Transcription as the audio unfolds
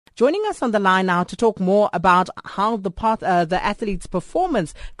Joining us on the line now to talk more about how the athlete's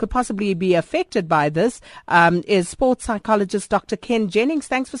performance could possibly be affected by this is sports psychologist Dr. Ken Jennings.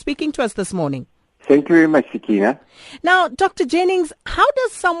 Thanks for speaking to us this morning. Thank you very much, Sakina. Now, Dr. Jennings, how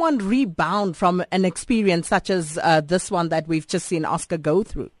does someone rebound from an experience such as this one that we've just seen Oscar go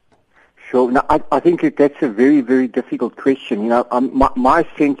through? Sure. Now, I think that's a very, very difficult question. My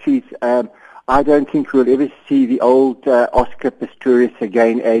sense is I don't think we'll ever see the old Oscar Pistorius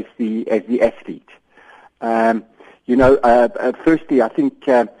again as the athlete. Firstly, I think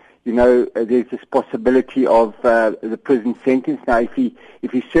there's this possibility of the prison sentence. Now, if he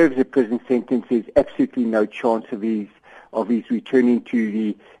serves a prison sentence, there's absolutely no chance of his returning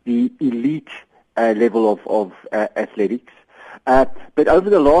to the elite level of athletics. But over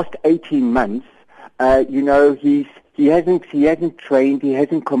the last 18 months, he hasn't trained, he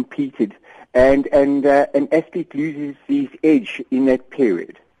hasn't competed, and an athlete loses his edge in that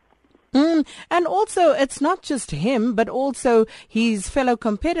period. And also, it's not just him, but also his fellow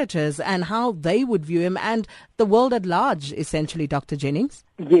competitors and how they would view him and the world at large, essentially, Dr. Jennings.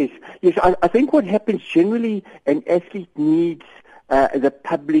 Yes. I think what happens generally, an athlete needs the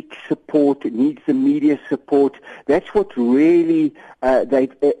public support, needs the media support. That's what really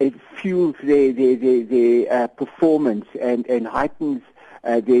it fuels their performance and heightens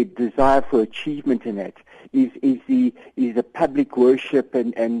their desire for achievement in it. Is the public worship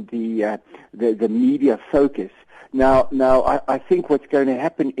and the media focus. Now I think what's going to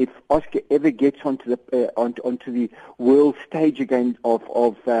happen if Oscar ever gets onto the world stage again of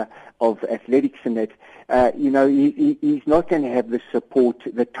athletics and that, he's not going to have the support,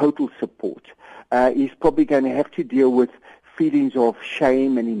 the total support. He's probably going to have to deal with feelings of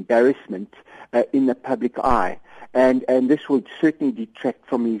shame and embarrassment in the public eye. And this would certainly detract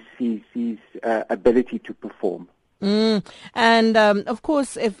from his ability to perform. And of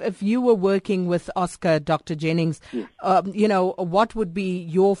course, if you were working with Oscar, Dr. Jennings, yes. What would be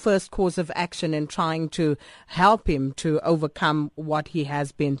your first course of action in trying to help him to overcome what he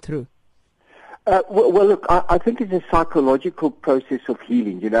has been through? Well, look, I think it's a psychological process of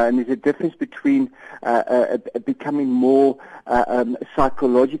healing, and there's a difference between becoming more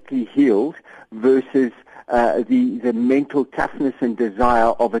psychologically healed versus the mental toughness and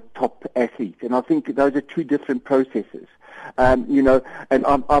desire of a top athlete. And I think those are two different processes. And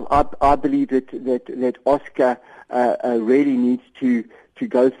I believe that Oscar really needs to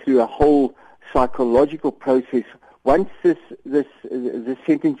go through a whole psychological process once the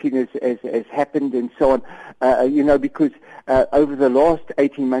sentencing has happened and so on, because over the last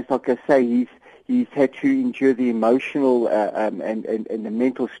 18 months, like I say, he's had to endure the emotional and the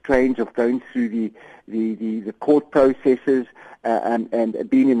mental strains of going through the court processes and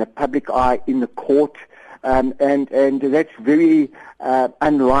being in the public eye in the court, and that's very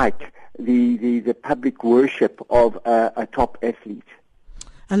unlike the public worship of a top athlete.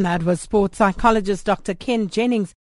 And that was sports psychologist Dr. Ken Jennings.